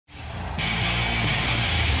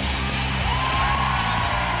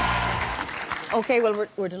OK, well,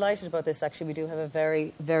 we're delighted about this, actually. We do have a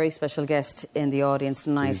very, very special guest in the audience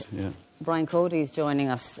tonight. Please, yeah. Brian Cody is joining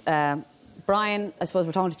us. Brian, I suppose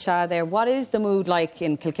we're talking to Chad there. What is the mood like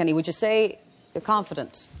in Kilkenny? Would you say you're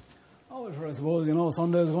confident? Oh, sure, I suppose,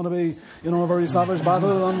 Sunday's going to be, a very savage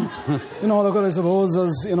battle. And, look, I suppose,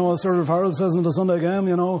 as, as Sir Farrell says in the Sunday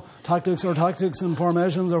game, tactics are tactics and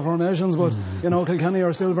formations are formations. But, Kilkenny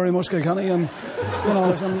are still very much Kilkenny. And,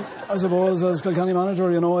 listen, I suppose, as Kilkenny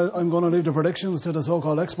manager, I'm going to leave the predictions to the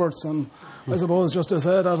so-called experts. And I suppose just to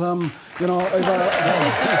say that,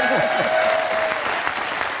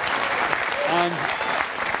 And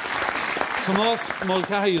Tomas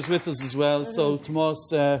Mulcahy is with us as well. So, Tomas,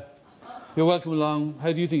 you're welcome along.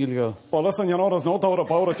 How do you think it'll go? Well, listen, there's no doubt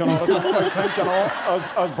about it, Listen, I think,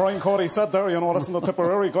 as Brian Cody said there, listen, the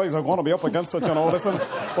Tipperary guys are going to be up against it, listen.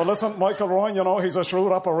 But listen, Michael Ryan, he's a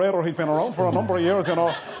shrewd operator. He's been around for a number of years, and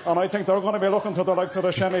I think they're going to be looking to the likes of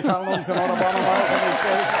the Shemmy Callums, the Bonamars and these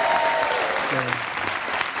guys.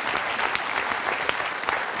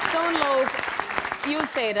 You'll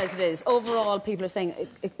say it as it is. Overall, people are saying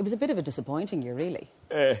it was a bit of a disappointing year, really.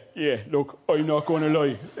 Yeah, look, I'm not going to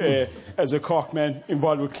lie. As a Cork man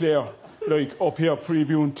involved with Clare, up here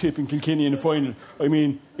previewing Tip and Kilkenny in the final,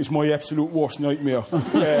 it's my absolute worst nightmare.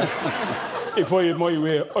 If I had my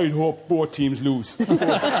way, I'd hope both teams lose.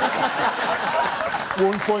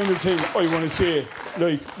 One final thing I want to say,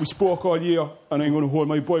 we spoke all year, and I'm going to hold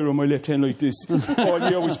my boy on my left hand like this. All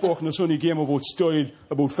year we spoke in the Sunday game about style,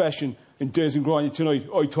 about fashion, and Des and Grania tonight,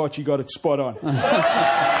 I thought you got it spot on.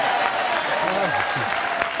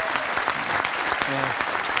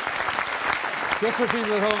 Just for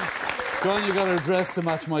people at home, Grania got her dress to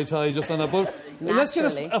match my tie just on that. But let's get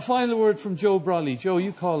a final word from Joe Brolly. Joe,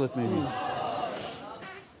 you call it maybe.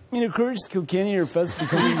 Of course, Kilkenny are fast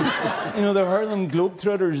becoming, the Harlem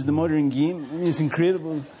Globetrotters of the modern game. It's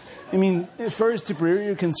incredible. As far as Tipperary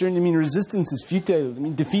are concerned, resistance is futile.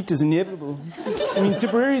 Defeat is inevitable.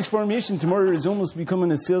 Tipperary's formation tomorrow is almost becoming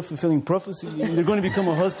a self-fulfilling prophecy. They're going to become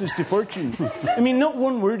a hostage to fortune. Not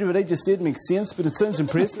one word of what I just said makes sense, but it sounds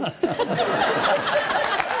impressive.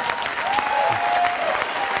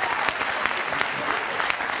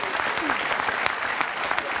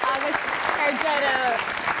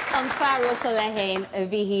 Russell Lehane, a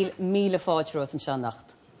bhí míle fáilte an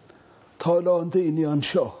seannacht. Tála an daoine an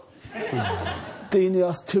seo. Daoine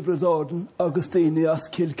as Tibbredáden agus daoine as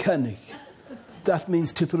Kilkenny. That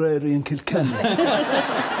means Tipperary and Kilkenny.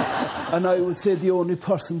 And I would say the only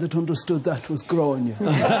person that understood that was Grania.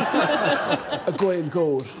 A Gael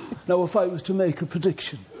goal. Now, if I was to make a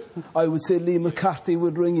prediction, I would say Lee McCarthy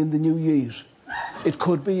would ring in the new year. It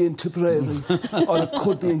could be in Tipperary or it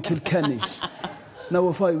could be in Kilkenny. Now,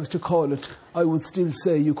 if I was to call it, I would still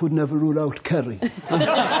say you could never rule out Kerry. Very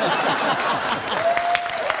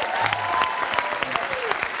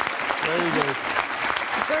good.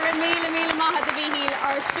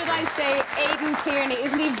 Or should I say Aidan Tierney?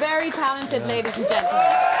 Isn't he very talented, ladies and gentlemen?